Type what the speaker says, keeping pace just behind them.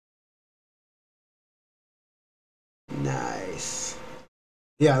Nice.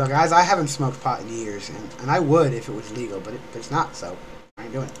 Yeah, look, guys, I haven't smoked pot in years, and I would if it was legal, but it's not, so I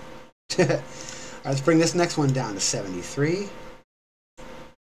ain't doing it. Alright, let's bring this next one down to 73.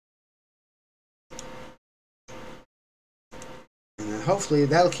 And then hopefully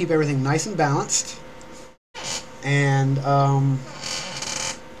that'll keep everything nice and balanced. And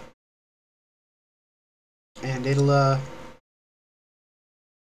it'll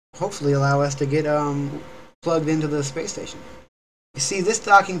hopefully allow us to get plugged into the space station. You see this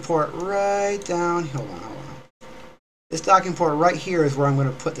docking port right down. Hold on. This docking port right here is where I'm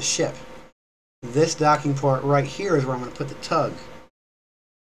going to put the ship. This docking port right here is where I'm going to put the tug.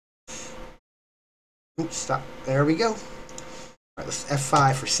 Oops, stop. There we go. Alright, let's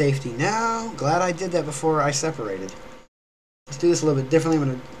F5 for safety now. Glad I did that before I separated. Let's do this a little bit differently. I'm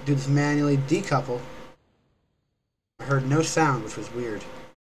going to do this manually. Decouple. I heard no sound, which was weird.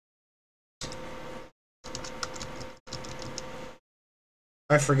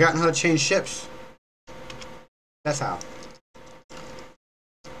 I've forgotten how to change ships. That's how.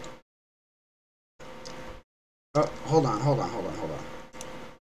 Oh, hold on.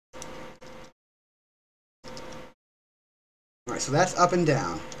 Alright, so that's up and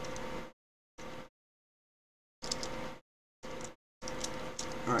down.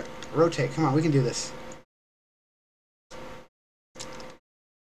 Alright, rotate. Come on, we can do this.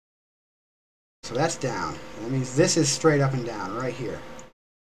 So that's down. That means this is straight up and down right here.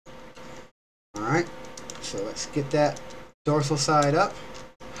 Alright, so let's get that dorsal side up.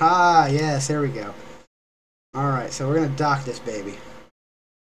 Ha, yes, there we go. Alright, so we're going to dock this baby.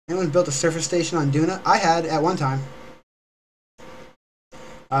 Anyone built a surface station on Duna? I had at one time.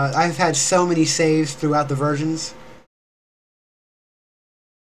 I've had so many saves throughout the versions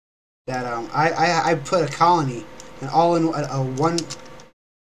that I put a colony, an all-in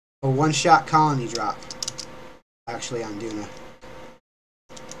a one-shot colony drop, actually, on Duna.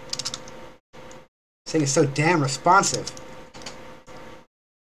 This thing is so damn responsive.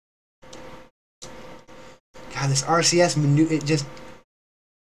 God, this RCS menu, it just...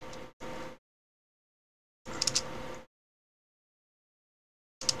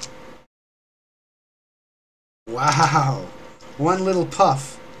 Wow. One little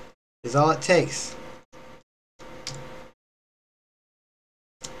puff is all it takes.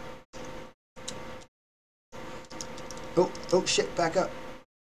 Oh, shit, back up.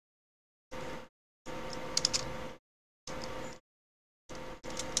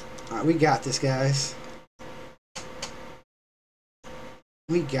 Alright, we got this, guys.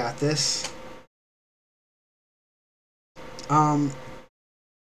 We got this. I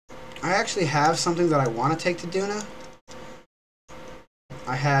actually have something that I want to take to Duna.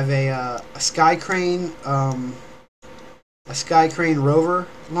 I have a skycrane, rover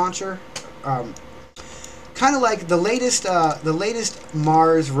launcher. Kind of like the latest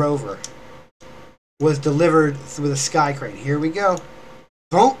Mars rover was delivered with a skycrane. Here we go.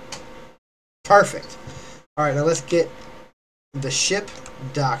 Boom. Perfect. All right, now let's get the ship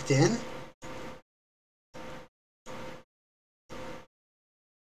docked in.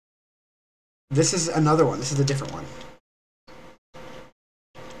 This is another one. This is a different one.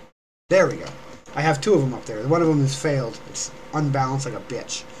 There we go. I have two of them up there. One of them has failed. It's unbalanced like a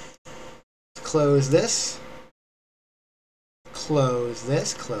bitch. Close this. Close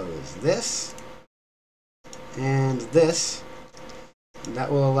this. Close this. And this. And that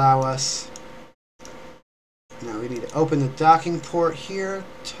will allow us... Now we need to open the docking port here.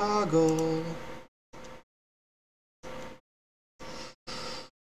 Toggle.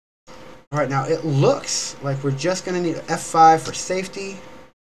 Alright, now it looks like we're just going to need F5 for safety.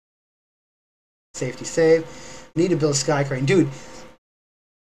 Safety save. Need to build a skycrane. Dude,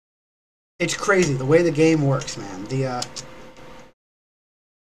 it's crazy the way the game works, man. Try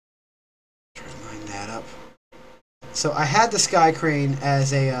to line that up. So I had the skycrane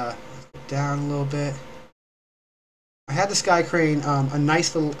as a... down a little bit. I had the skycrane, a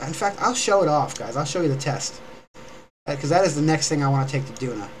nice little... In fact, I'll show it off, guys. I'll show you the test. Because that is the next thing I want to take to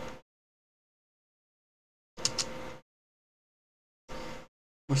Duna.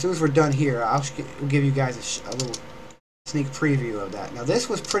 As soon as we're done here, I'll give you guys a little sneak preview of that. Now, this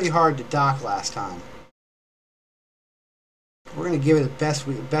was pretty hard to dock last time. We're going to give it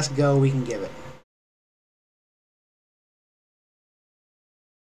the best go we can give it.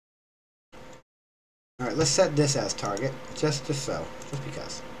 All right, let's set this as target, just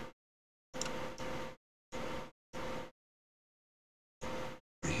because.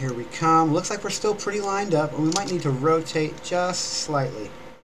 Here we come. Looks like we're still pretty lined up, and we might need to rotate just slightly.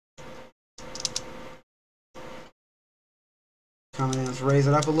 Coming in, let's raise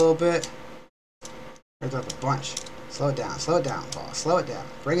it up a little bit. Raise it up a bunch. Slow it down, Paul. Slow it down.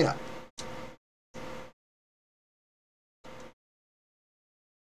 Bring it up.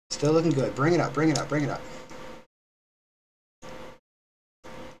 Still looking good. Bring it up, bring it up, bring it up.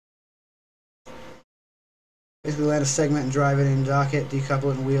 Basically land a segment and drive it in, dock it,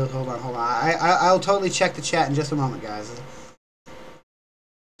 decouple it and wheel. Hold on. I'll totally check the chat in just a moment, guys.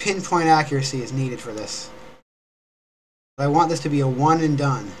 Pinpoint accuracy is needed for this. I want this to be a one and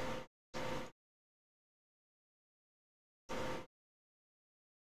done.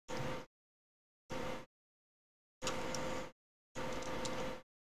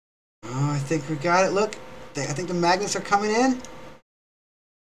 Oh, I think we got it. Look, I think the magnets are coming in.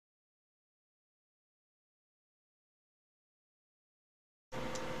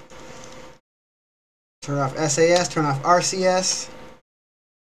 Turn off SAS, turn off RCS.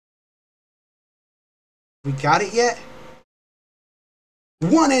 We got it yet?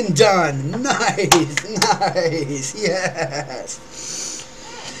 One and done. Nice, nice, yes.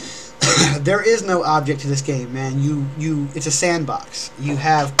 There is no object to this game, man. It's a sandbox.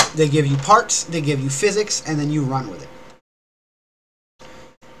 They give you parts, they give you physics, and then you run with it.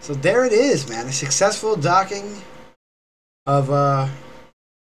 So there it is, man. A successful docking of the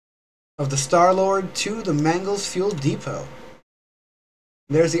Star-Lord to the Mangles Fuel Depot.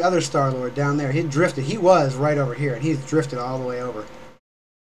 There's the other Star-Lord down there. He drifted. He was right over here, and he's drifted all the way over.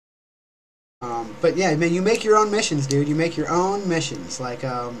 But yeah, man, you make your own missions, dude. You make your own missions. Like,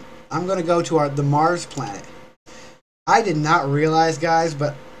 I'm gonna go to the Mars planet. I did not realize, guys,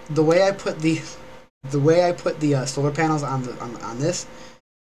 but the way I put the solar panels on this.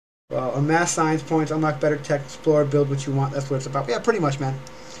 Well, amass science points, unlock better tech, explore, build what you want. That's what it's about. Yeah, pretty much, man.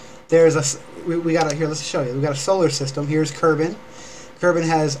 There's we got here. Let's show you. We got a solar system. Here's Kerbin. Kerbin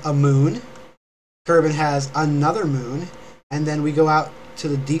has a moon. Kerbin has another moon, and then we go out to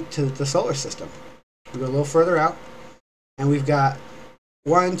the solar system. We go a little further out, and we've got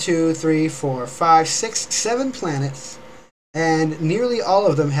 1, 2, 3, 4, 5, 6, 7 planets, and nearly all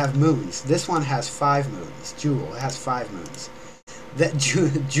of them have moons. This one has 5 moons. Jewel has 5 moons. That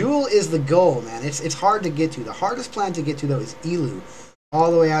Jewel is the goal, man. It's hard to get to. The hardest planet to get to, though, is Elu,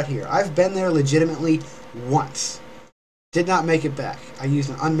 all the way out here. I've been there legitimately once. Did not make it back. I used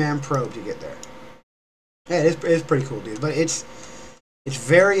an unmanned probe to get there. Yeah, it's pretty cool, dude. But it's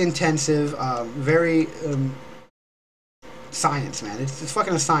very intensive, very science, man. It's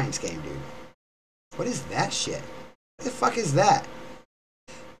fucking a science game, dude. What is that shit? What the fuck is that?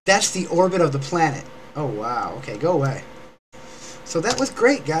 That's the orbit of the planet. Oh, wow. Okay, go away. So that was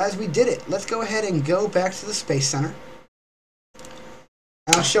great, guys. We did it. Let's go ahead and go back to the Space Center.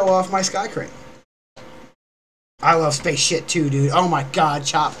 And I'll show off my skycrane. I love space shit too, dude. Oh my god,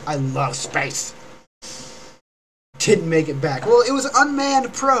 Chop. I love space. Didn't make it back. Well, it was an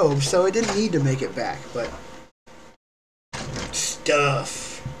unmanned probe, so it didn't need to make it back, but...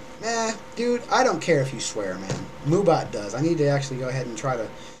 Stuff. Nah, dude, I don't care if you swear, man. Moobot does. I need to actually go ahead and try to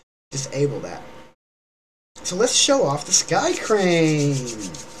disable that. So let's show off the skycrane.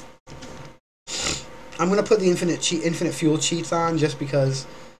 I'm going to put the infinite fuel cheats on just because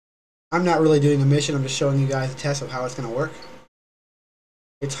I'm not really doing a mission. I'm just showing you guys a test of how it's going to work.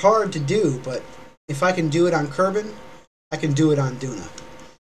 It's hard to do, but if I can do it on Kerbin, I can do it on Duna.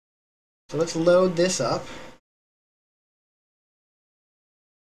 So let's load this up.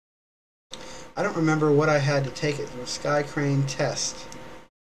 I don't remember what I had to take it. The skycrane test.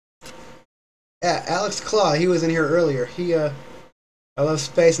 Yeah, Alex Claw, he was in here earlier. I love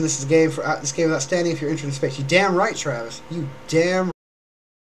space, and this game is outstanding if you're interested in space. You damn right, Travis. You damn right.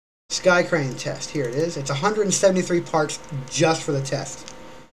 Skycrane test. Here it is. It's 173 parts just for the test.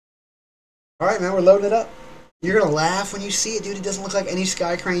 Alright, man, we're loading it up. You're going to laugh when you see it, dude. It doesn't look like any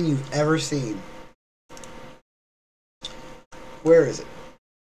skycrane you've ever seen. Where is it?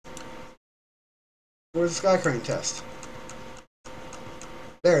 Where's the skycrane test?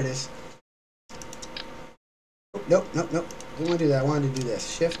 There it is. Nope. Didn't want to do that. I wanted to do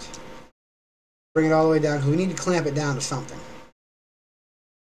this. Shift. Bring it all the way down. We need to clamp it down to something.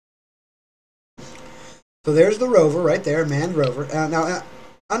 So there's the rover right there, manned rover. Now,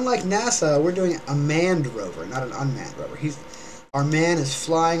 unlike NASA, we're doing a manned rover, not an unmanned rover. Our man is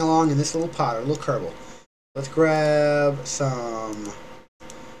flying along in this little pod, or little Kerbal. Let's grab some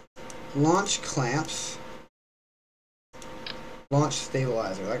launch clamps. Launch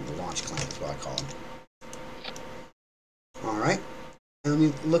stabilizer. I like the launch clamp is what I call them. Alright. And let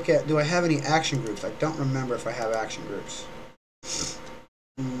me look at, do I have any action groups? I don't remember if I have action groups.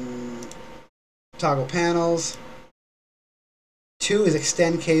 Toggle panels. 2 is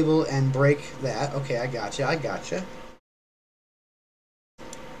extend cable and break that. Okay, I gotcha.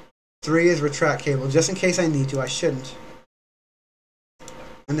 3 is retract cable, just in case I need to. I shouldn't.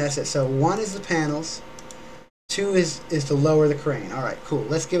 And that's it. So 1 is the panels. 2 is to lower the crane. Alright, cool.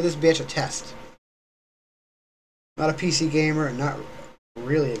 Let's give this bitch a test. Not a PC gamer, not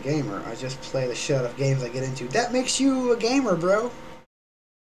really a gamer. I just play the shit out of games I get into. That makes you a gamer, bro.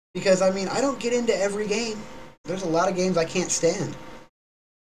 Because, I mean, I don't get into every game. There's a lot of games I can't stand.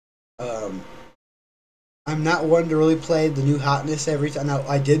 I'm not one to really play the new hotness every time. Now,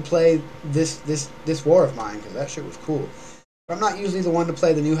 I did play this war of mine, because that shit was cool. But I'm not usually the one to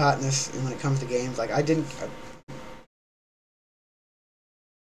play the new hotness when it comes to games. Like, I didn't...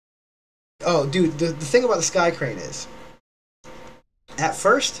 Oh, dude, the thing about the sky crane is... At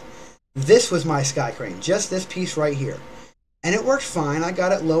first, this was my sky crane. Just this piece right here. And it worked fine. I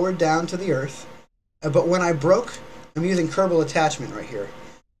got it lowered down to the earth. But when I broke... I'm using Kerbal attachment right here.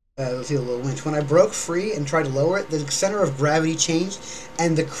 Let's see the little winch. When I broke free and tried to lower it, the center of gravity changed,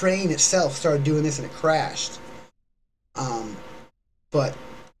 and the crane itself started doing this, and it crashed. But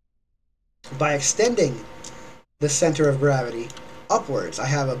by extending the center of gravity upwards, I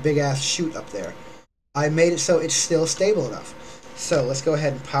have a big-ass chute up there. I made it so it's still stable enough. So let's go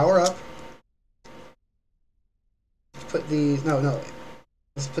ahead and power up. Let's put these... No.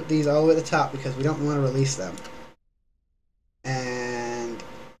 Let's put these all the way to the top because we don't want to release them. And...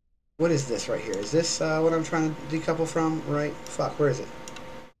 What is this right here? Is this what I'm trying to decouple from? Right? Fuck, where is it?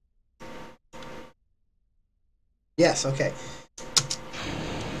 Yes, okay.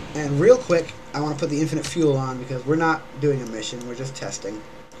 And real quick, I want to put the infinite fuel on because we're not doing a mission, we're just testing.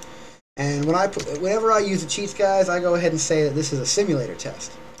 And whenever I use the cheats, guys, I go ahead and say that this is a simulator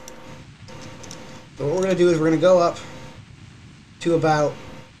test. So what we're going to do is we're going to go up to about,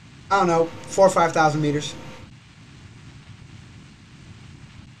 I don't know, 4,000 or 5,000 meters.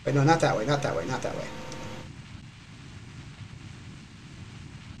 Wait, no, not that way, not that way, not that way.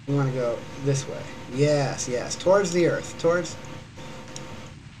 We want to go this way. Yes, yes, towards the Earth, towards...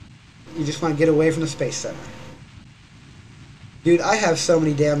 You just want to get away from the Space Center. Dude, I have so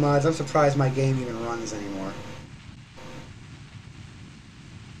many damn mods, I'm surprised my game even runs anymore.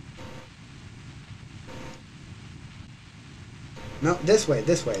 No, this way,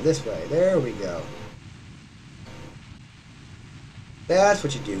 this way, this way. There we go. That's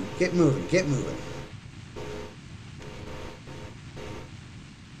what you do. Get moving, get moving.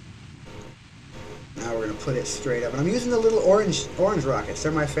 Now we're going to put it straight up. And I'm using the little orange rockets.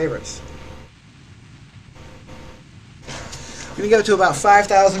 They're my favorites. I'm going to go to about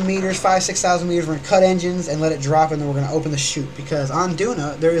 5,000 meters, 6,000 meters. We're going to cut engines and let it drop, and then we're going to open the chute. Because on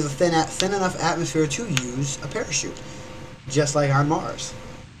Duna, there is a thin enough atmosphere to use a parachute. Just like on Mars.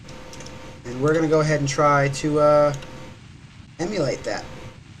 And we're going to go ahead and try to emulate that.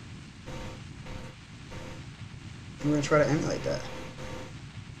 We're going to try to emulate that.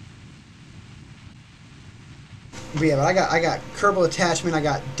 But yeah, but I got Kerbal attachment, I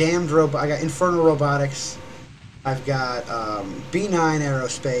got I got Infernal Robotics, I've got B9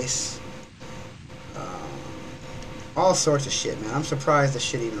 Aerospace, all sorts of shit, man. I'm surprised the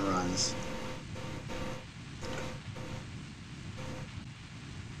shit even runs.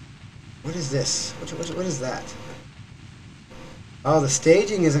 What is this? What is that? Oh, the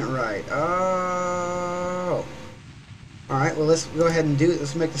staging isn't right. Oh. Alright, well let's go ahead and do it.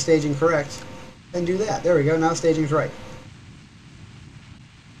 Let's make the staging correct. And do that. There we go. Now staging's right.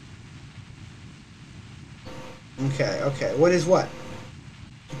 Okay, okay. What is what?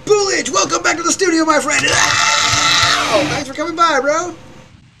 Boolage! Welcome back to the studio, my friend! Oh, thanks for coming by, bro!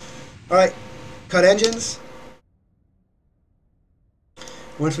 Alright. Cut engines.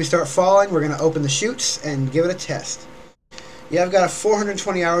 Once we start falling, we're going to open the chutes and give it a test. Yeah, I've got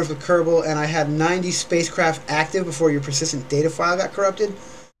 420 hours with Kerbal, and I had 90 spacecraft active before your persistent data file got corrupted.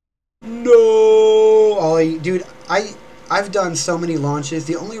 No, Ollie, dude, I've done so many launches.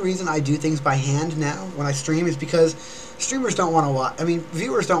 The only reason I do things by hand now when I stream is because streamers don't want to watch. I mean,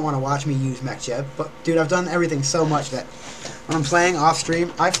 viewers don't want to watch me use MechJeb. But dude, I've done everything so much that when I'm playing off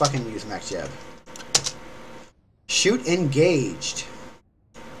stream, I fucking use MechJeb. Chute engaged.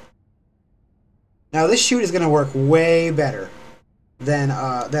 Now this chute is gonna work way better than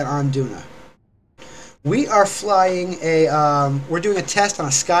on Duna. We are flying a, we're doing a test on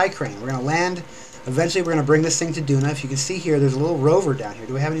a sky crane. We're going to land. Eventually, we're going to bring this thing to Duna. If you can see here, there's a little rover down here.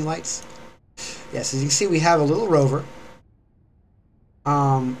 Do we have any lights? Yes, as you can see, we have a little rover.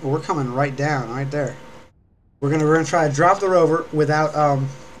 We're coming right down, right there. We're gonna try to drop the rover without,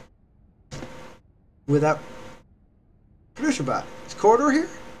 Producer Bot. Is Corridor here?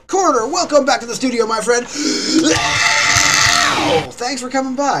 Corridor, welcome back to the studio, my friend. Oh, thanks for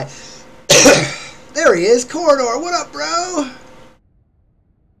coming by. There he is, Corridor. What up, bro?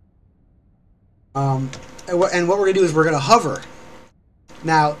 And what we're going to do is we're going to hover.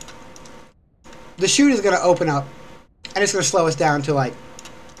 Now, the chute is going to open up, and it's going to slow us down to like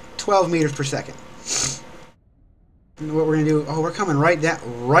 12 meters per second. And what we're going to do, oh, we're coming right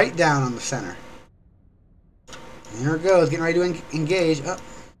down on the center. There it goes, getting ready to engage. Oh.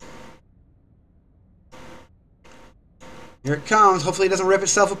 Here it comes. Hopefully it doesn't rip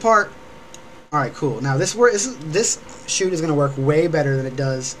itself apart. Alright, cool. Now this chute is going to work way better than it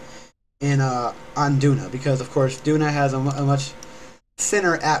does in on Duna, because of course Duna has a much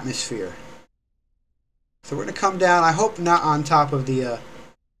thinner atmosphere. So we're going to come down, I hope not on top of the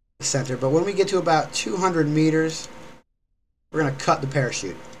center, but when we get to about 200 meters, we're going to cut the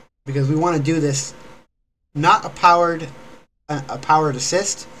parachute, because we want to do this not a powered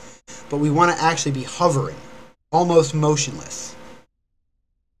assist, but we want to actually be hovering, almost motionless.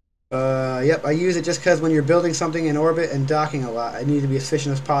 Yep, I use it just because when you're building something in orbit and docking a lot, I need to be as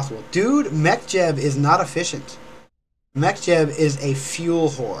efficient as possible. Dude, MechJeb is not efficient. MechJeb is a fuel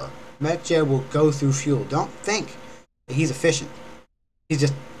whore. MechJeb will go through fuel. Don't think that he's efficient. He's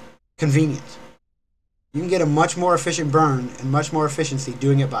just convenient. You can get a much more efficient burn and much more efficiency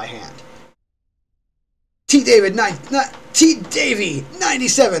doing it by hand.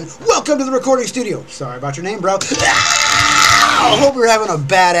 T-Davy97, welcome to the recording studio. Sorry about your name, bro. I hope you're having a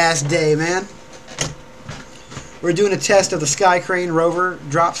badass day, man. We're doing a test of the Skycrane rover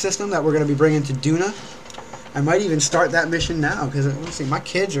drop system that we're going to be bringing to Duna. I might even start that mission now, because, let's see, my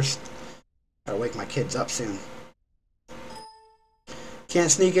kids are... Gotta wake my kids up soon. Can't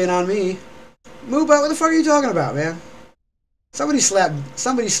sneak in on me. Moobot, what the fuck are you talking about, man? Somebody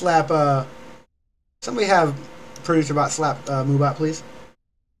have producer bot slap Moobot, please.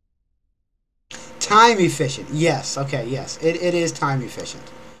 Time efficient. Yes, okay, yes. It is time efficient.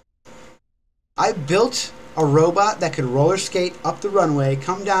 I built a robot that could roller skate up the runway,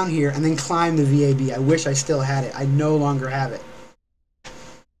 come down here, and then climb the VAB. I wish I still had it. I no longer have it.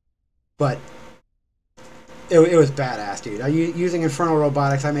 But it was badass, dude. Using Infernal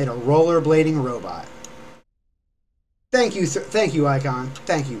Robotics, I made a rollerblading robot. Thank you, Icon.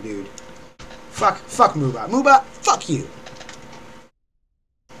 Thank you, dude. Fuck Moobot. Moobot, fuck you.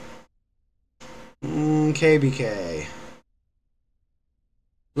 KBK.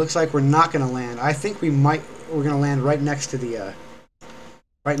 Looks like we're not gonna land. I think we're gonna land right next to the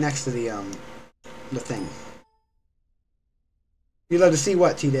thing. You'd love to see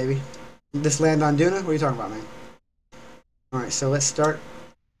what, T-Davy? This land on Duna? What are you talking about, man? Alright, so let's start.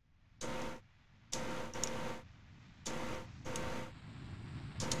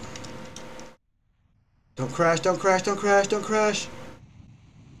 Don't crash, don't crash, don't crash, don't crash.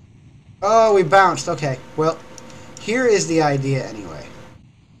 Oh, we bounced. Okay, well, here is the idea anyway.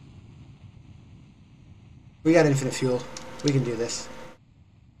 We got infinite fuel. We can do this.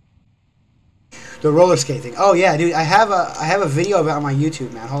 The roller skate thing. Oh yeah, dude, I have a video of it on my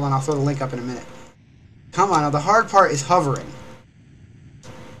YouTube, man. Hold on, I'll throw the link up in a minute. Come on, now the hard part is hovering.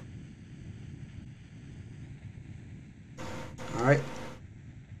 Alright.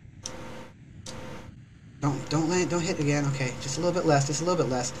 Don't land, don't hit again. Okay, just a little bit less, just a little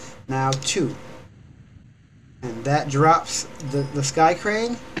bit less. Now 2. And that drops the sky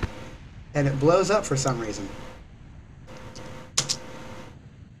crane, and it blows up for some reason.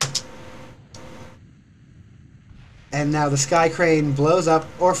 And now the sky crane blows up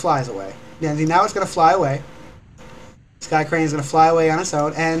or flies away. Now it's going to fly away. Sky crane is going to fly away on its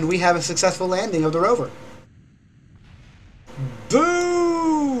own, and we have a successful landing of the rover.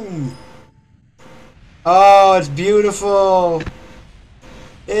 Boom! Oh, it's beautiful.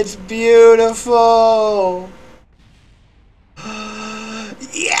 It's beautiful.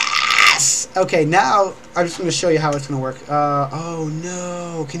 Yes! Okay, now I'm just going to show you how it's going to work. Oh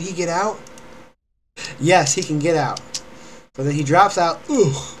no, can he get out? Yes, he can get out. So then he drops out.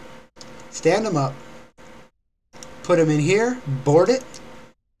 Ooh. Stand him up. Put him in here. Board it.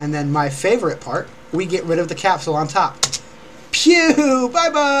 And then my favorite part, we get rid of the capsule on top. Pew!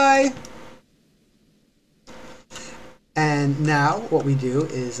 Bye-bye! And now what we do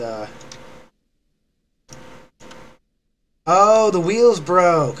is... Oh, the wheels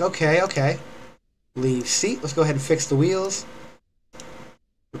broke. Okay, okay. Leave seat. Let's go ahead and fix the wheels.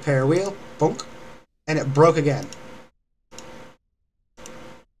 Repair wheel. Bonk. And it broke again.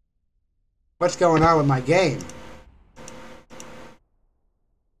 What's going on with my game?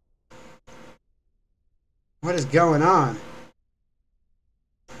 What is going on?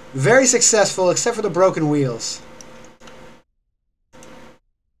 Very successful, except for the broken wheels.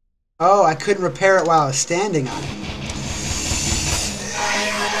 Oh, I couldn't repair it while I was standing on it.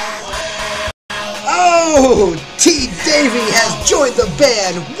 Oh, T. Davey has joined the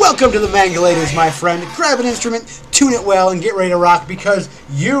band. Welcome to the Mangulators, my friend. Grab an instrument, tune it well, and get ready to rock because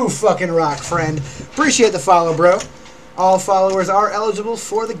you fucking rock, friend. Appreciate the follow, bro. All followers are eligible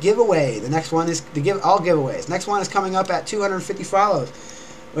for the giveaway. The next one is all giveaways. Next one is coming up at 250 follows.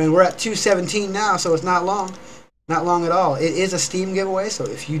 And we're at 217 now, so it's not long. Not long at all. It is a Steam giveaway, so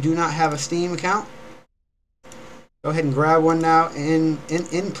if you do not have a Steam account, go ahead and grab one now in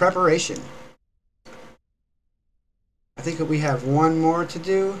preparation. I think that we have one more to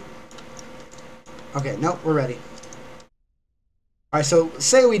do. Okay, nope, we're ready. All right, so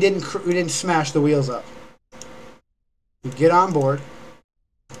say we didn't smash the wheels up. We get on board.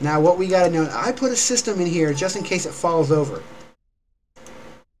 Now what we got to know, I put a system in here just in case it falls over.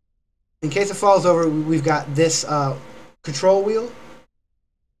 In case it falls over, we've got this control wheel.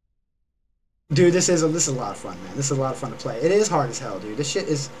 Dude, this is a lot of fun, man. This is a lot of fun to play. It is hard as hell, dude. This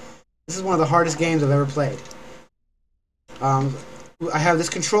is one of the hardest games I've ever played. I have this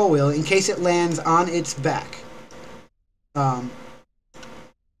control wheel in case it lands on its back. I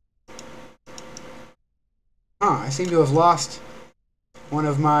seem to have lost one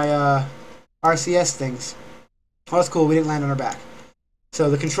of my RCS things. Oh, that's cool. We didn't land on our back.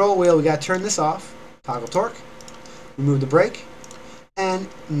 So the control wheel, we got to turn this off. Toggle torque. Remove the brake. And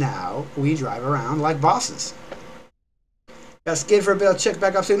now we drive around like bosses. Got to skid for a bit. I'll check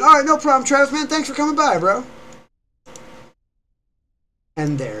back up soon. All right, no problem, Travis, man. Thanks for coming by, bro.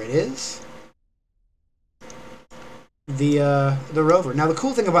 And there it is. The rover. Now, the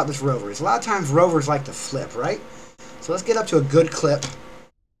cool thing about this rover is a lot of times rovers like to flip, right? So let's get up to a good clip.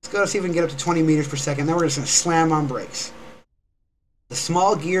 Let's go see if we can get up to 20 meters per second. Then we're just going to slam on brakes. The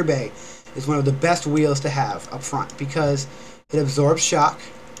small gear bay is one of the best wheels to have up front because it absorbs shock.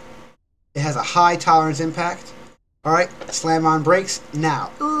 It has a high tolerance impact. All right, slam on brakes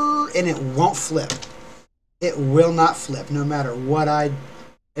now. And it won't flip. It will not flip no matter what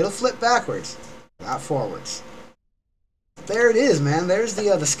it'll flip backwards, not forwards. There it is, man. There's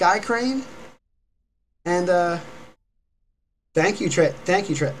the sky crane. And thank you,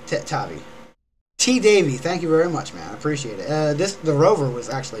 Tavi. T. Davey, thank you very much, man. I appreciate it. The rover was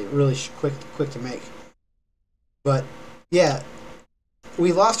actually really quick to make. But yeah,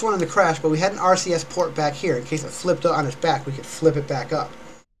 we lost one in the crash, but we had an RCS port back here in case it flipped on its back. We could flip it back up,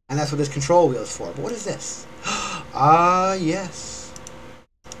 and that's what this control wheel is for. But what is this? Ah, yes.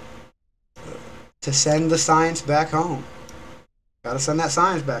 To send the science back home. Gotta send that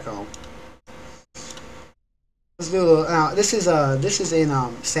science back home. Let's do a little. Now this is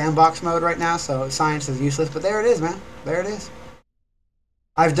in sandbox mode right now, so science is useless. But there it is, man. There it is.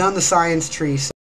 I've done the science tree.